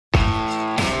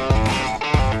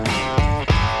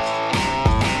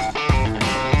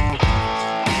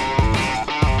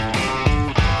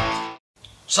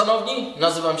Szanowni,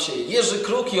 nazywam się Jerzy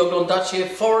Kruk i oglądacie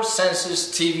Four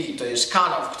Senses TV. To jest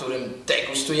kanał, w którym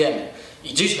degustujemy.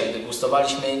 I dzisiaj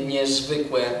degustowaliśmy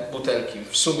niezwykłe butelki.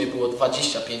 W sumie było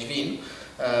 25 win.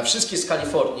 Wszystkie z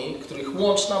Kalifornii, których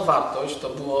łączna wartość to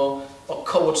było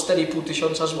około 4,5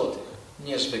 tysiąca złotych.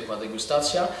 Niezwykła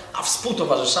degustacja, a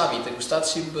współtowarzyszami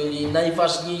degustacji byli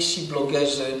najważniejsi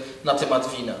blogerzy na temat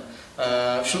wina.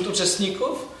 Wśród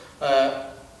uczestników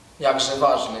jakże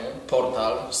ważny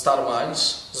portal Star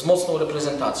Wines z mocną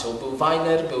reprezentacją. Był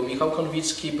Winer, był Michał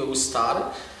Konwicki, był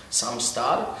sam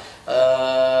Star,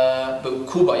 był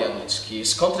Kuba Janicki.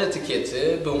 Z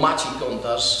kontretykiety był Maciej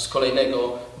Gontarz z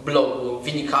kolejnego blogu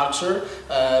Viniculture.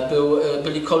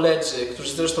 Byli koledzy,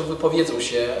 którzy zresztą wypowiedzą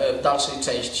się w dalszej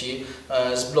części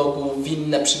z blogu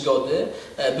Winne Przygody.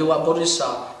 Była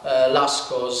Borysa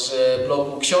Lasko z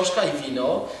blogu Książka i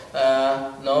Wino.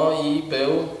 No i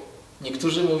był,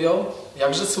 niektórzy mówią,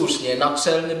 jakże słusznie,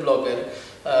 naczelny bloger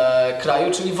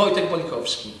kraju, czyli Wojtek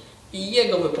Bońkowski. I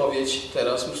jego wypowiedź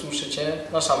teraz usłyszycie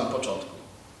na samym początku.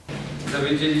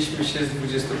 Dowiedzieliśmy się z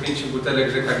 25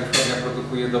 butelek, że Kalifornia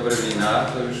produkuje dobre wina,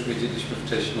 to już wiedzieliśmy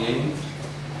wcześniej.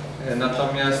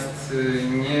 Natomiast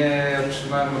nie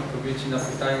otrzymałem odpowiedzi na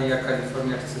pytanie, jak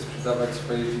Kalifornia chce sprzedawać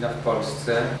swoje wina w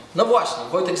Polsce. No właśnie,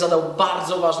 Wojtek zadał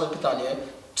bardzo ważne pytanie,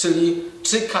 czyli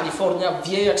czy Kalifornia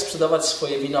wie, jak sprzedawać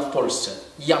swoje wina w Polsce?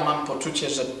 Ja mam poczucie,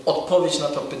 że odpowiedź na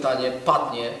to pytanie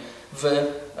padnie w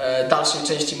dalszej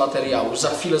części materiału. Za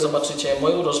chwilę zobaczycie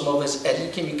moją rozmowę z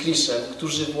Erikiem i Chrisem,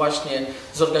 którzy właśnie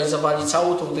zorganizowali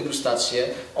całą tą degustację.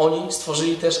 Oni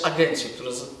stworzyli też agencję,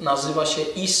 która nazywa się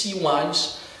EC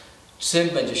Wines. Czym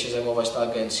będzie się zajmować ta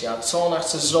agencja? Co ona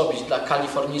chce zrobić dla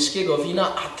kalifornijskiego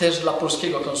wina, a też dla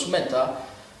polskiego konsumenta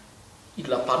i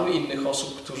dla paru innych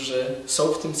osób, którzy są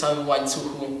w tym całym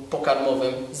łańcuchu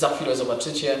pokarmowym. Za chwilę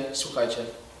zobaczycie. Słuchajcie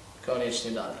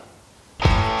koniecznie dalej.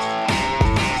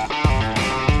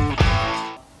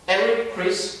 Eric,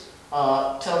 Chris,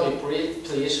 tell me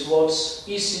please, what's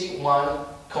EC Wine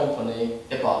Company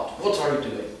about? What are you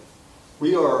doing?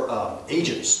 We are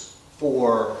agents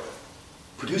for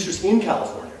producers in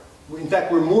California. In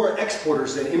fact, we're more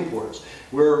exporters than importers.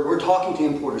 We're talking to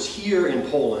importers here in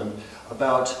Poland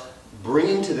about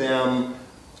bringing to them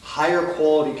higher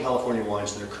quality California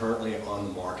wines that are currently on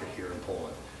the market here in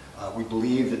Poland. We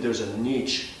believe that there's a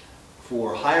niche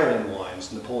for higher end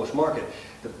wines in the Polish market.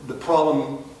 The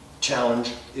problem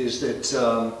challenge is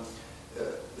that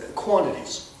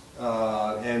quantities.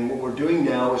 And what we're doing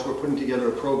now is we're putting together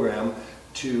a program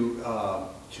to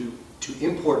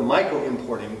import,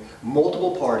 micro-importing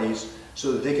multiple parties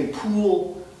so that they can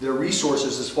pool their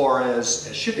resources as far as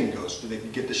shipping goes. So they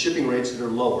can get the shipping rates that are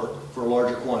lower for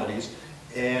larger quantities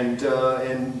and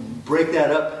break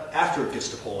that up after it gets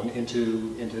to Poland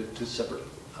into separate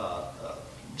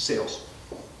sales.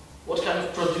 What kind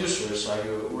of producers are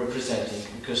you representing?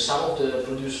 Because some of the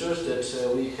producers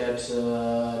that we had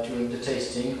during the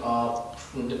tasting,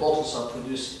 the bottles are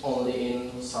produced only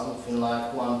in something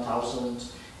like 1,000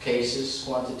 cases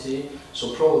quantity,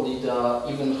 so probably they are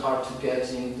even hard to get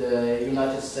in the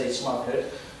United States market.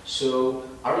 So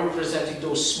are you representing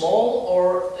those small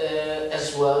or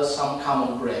as well as some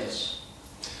common brands?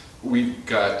 We've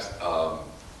got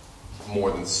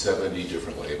more than 70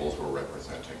 different labels we're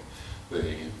representing.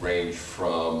 They range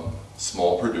from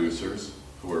small producers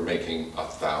who are making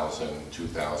 1,000,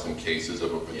 2,000 cases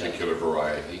of a particular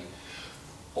variety,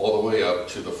 all the way up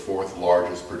to the fourth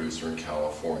largest producer in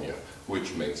California,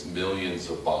 which makes millions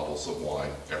of bottles of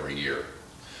wine every year.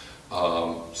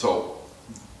 So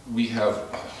we have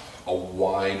a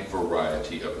wide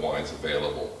variety of wines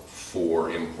available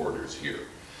for importers here.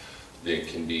 They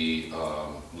can be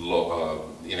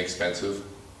inexpensive,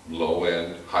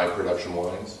 low-end, high-production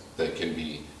wines. They can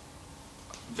be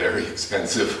very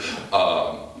expensive,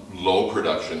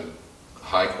 low-production,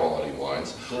 high-quality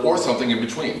wines, or something in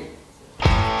between.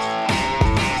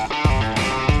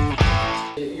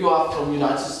 You are from the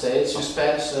United States, you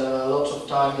spent a lot of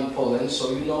time in Poland,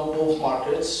 so you know both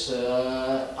markets.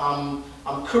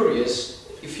 I'm curious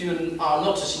if you are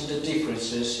noticing the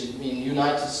differences in the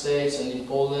United States and in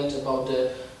Poland about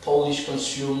the Polish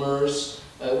consumers,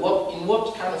 in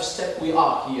what kind of step we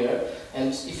are here,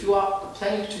 and if you are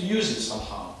planning to use it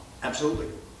somehow. Absolutely.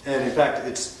 And in fact,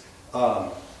 it's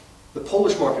the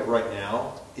Polish market right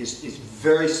now is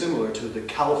very similar to the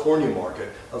California market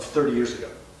of 30 years ago.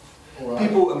 Right.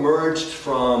 People emerged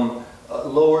from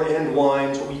lower end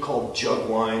wines, what we call jug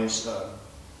wines,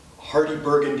 hearty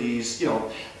burgundies, you know,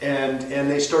 and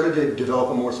they started to develop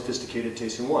a more sophisticated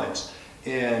tasting wines.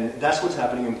 And that's what's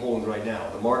happening in Poland right now.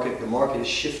 The market is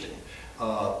shifting.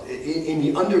 In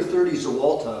the under 30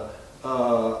 Złota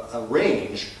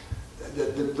range,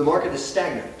 the market is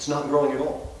stagnant. It's not growing at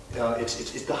all.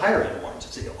 It's the higher end wines.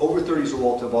 It's over 30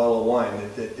 zloty a bottle of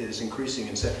wine that is increasing,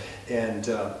 and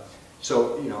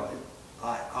so you know,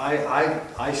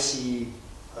 I see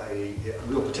a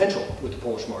real potential with the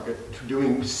Polish market to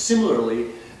doing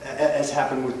similarly as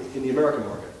happened in the American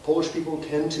market. Polish people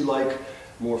tend to like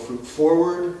more fruit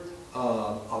forward,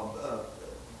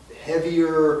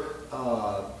 heavier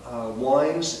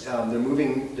wines. They're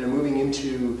moving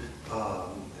into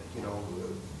you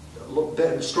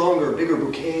know, stronger, bigger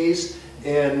bouquets,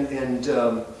 and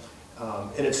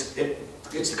it's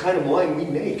the kind of wine we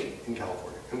make in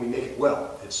California, and we make it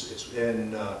well.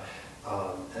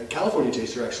 California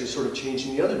tastes are actually sort of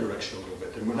changing the other direction a little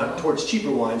bit. They're not towards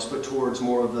cheaper wines, but towards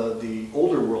more of the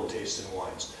older world taste in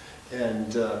wines.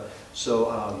 And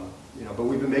you know, but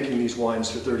we've been making these wines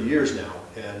for 30 years now,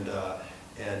 and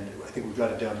I think we've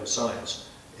got it down to a science.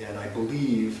 And I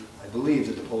believe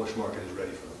that the Polish market is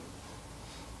ready for them.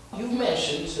 You've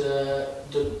mentioned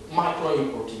the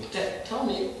micro-importing. Tell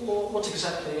me what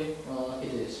exactly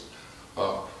it is.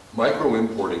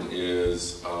 Micro-importing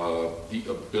is the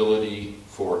ability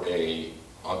for an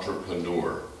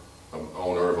entrepreneur, an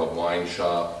owner of a wine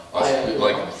shop,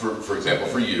 like for example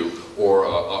for you, or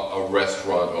a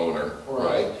restaurant owner,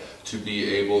 right, to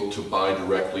be able to buy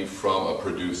directly from a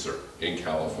producer in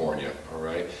California, all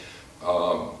right?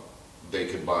 They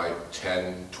could buy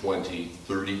 10, 20,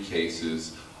 30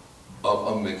 cases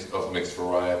of mixed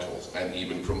varietals, and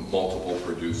even from multiple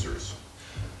producers.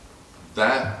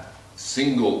 That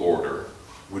single order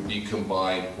would be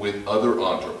combined with other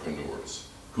entrepreneurs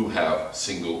who have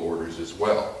single orders as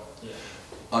well,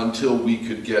 until we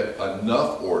could get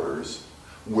enough orders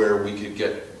where we could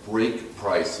get break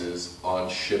prices on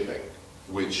shipping,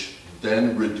 which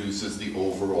then reduces the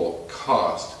overall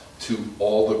cost to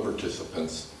all the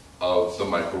participants of the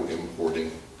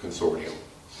micro-importing consortium.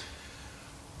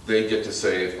 They get to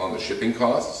save on the shipping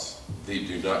costs. They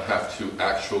do not have to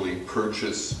actually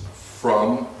purchase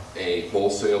from a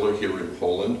wholesaler here in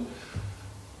Poland,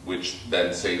 which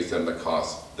then saves them the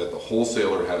cost that the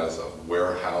wholesaler has of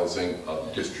warehousing,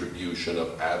 of distribution,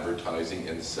 of advertising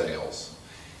and sales.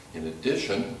 In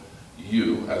addition,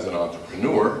 you as an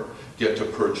entrepreneur get to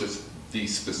purchase the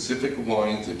specific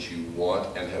wines that you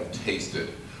want and have tasted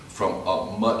from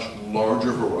a much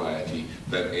larger variety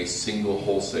than a single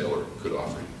wholesaler could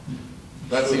offer you.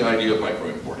 That's the idea of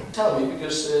micro-importing. Tell me,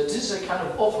 because this is a kind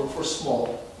of offer for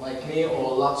small, like me,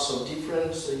 or lots of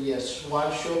different,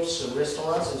 wine shops,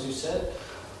 restaurants, as you said.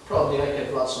 Probably I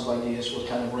have lots of ideas what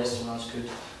kind of restaurants could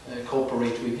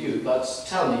cooperate with you. But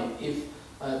tell me, if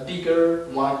bigger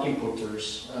wine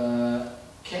importers,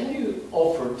 can you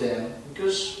offer them,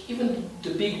 because even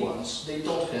the big ones, they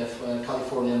don't have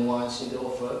Californian wines in the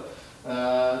offer.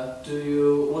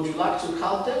 Would you like to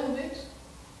help them with it?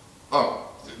 Oh,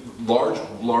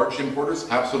 large importers,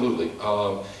 absolutely.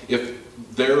 If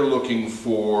they're looking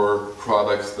for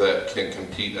products that can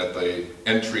compete at the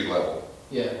entry level,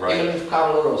 right? Even with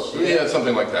Carlo Rossi. Yeah,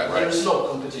 something like that, right? There's no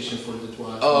competition for that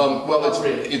one. Well,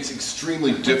 it's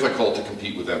extremely difficult to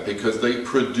compete with them because they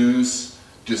produce,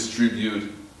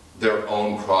 distribute their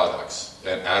own products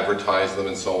and advertise them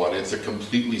and so on. It's a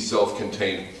completely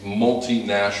self-contained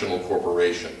multinational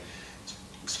corporation. It's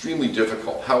extremely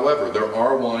difficult. However, there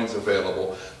are wines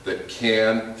available that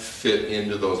can fit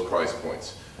into those price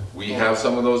points. We have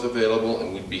some of those available,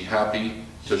 and we'd be happy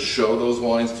to show those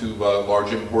wines to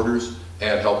large importers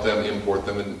and help them import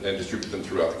them and distribute them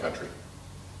throughout the country.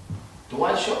 The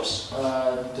wine shops,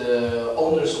 the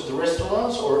owners of the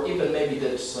restaurants, or even maybe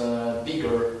that's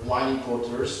bigger wine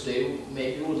importers, they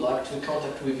maybe would like to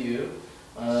contact with you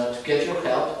to get your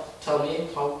help. Tell me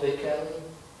how they can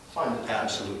find it.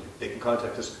 Absolutely. They can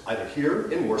contact us either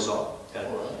here in Warsaw,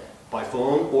 by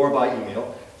phone or by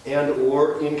email, and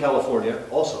or in California,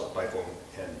 also by phone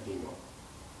and email.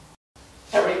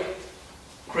 Eric,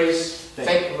 Chris,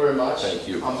 thank you very much. Thank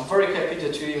you. I'm very happy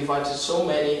that you invited so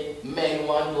many main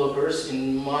wine bloggers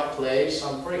in my place.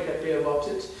 I'm very happy about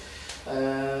it.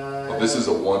 Well, this is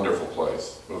a wonderful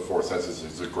place. The Four Senses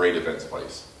is a great events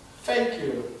place. Thank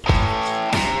you.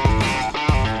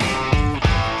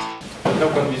 Michał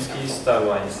Konwicki, Star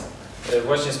Wines.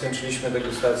 Właśnie skończyliśmy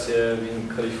degustację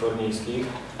win kalifornijskich.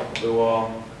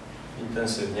 Było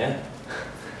intensywnie,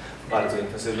 bardzo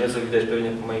intensywnie, co widać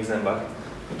pewnie po moich zębach.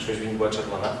 Większość win była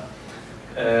czerwona.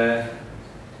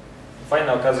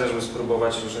 Fajna okazja, żeby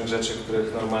spróbować różnych rzeczy,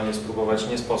 których normalnie spróbować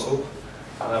nie sposób,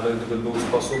 a nawet gdyby był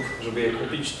sposób, żeby je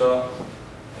kupić, to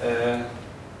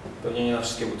pewnie nie na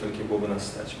wszystkie butelki byłoby nas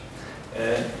stać.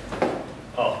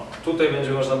 Tutaj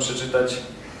będzie można przeczytać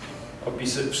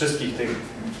opisy wszystkich tych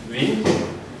win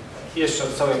i jeszcze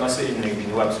od całej masy innych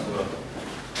win łap z powrotem.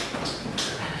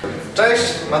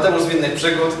 Cześć, Mateusz z Winnych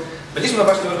Przygód. Byliśmy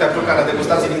właśnie u Jurka Kruka na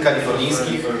degustacji win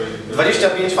kalifornijskich.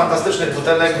 25 fantastycznych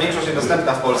butelek, większość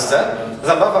niedostępna w Polsce.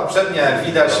 Zabawa przednia, jak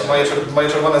widać, moje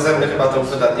czerwone zęby chyba to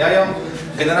uwydatniają.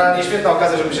 Generalnie świetna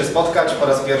okazja, żeby się spotkać. Po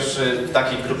raz pierwszy w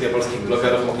takiej grupie polskich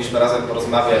blogerów mogliśmy razem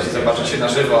porozmawiać, zobaczyć się na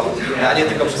żywo, a nie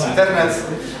tylko przez internet.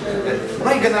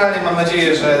 No i generalnie mam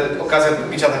nadzieję, że okazja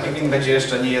picia takich win będzie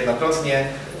jeszcze niejednokrotnie,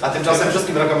 a tymczasem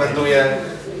wszystkim rekomenduję.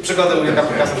 Przygody u Jurka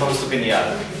Kruka są po prostu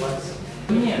genialne.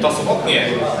 To sobotnie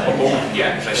popołudnie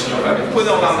wrześniowe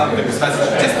wpłynął nam na degustację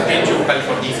 25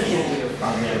 kalifornijskich.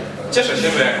 Cieszę się,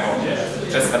 że jako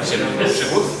przedstawiciel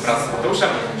przygód wraz z Mateuszem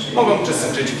mogą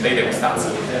uczestniczyć w tej degustacji.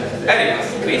 Eric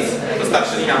i Chris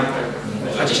dostarczyli nam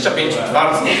 25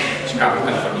 bardzo ciekawych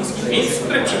kalifornijskich win, z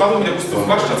których przypadło mi do gustu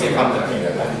zwłaszcza cjefandel.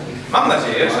 Mam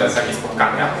nadzieję, że takie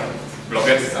spotkania w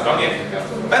blogerskim gronie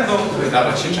będą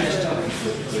wydarzać się częściej.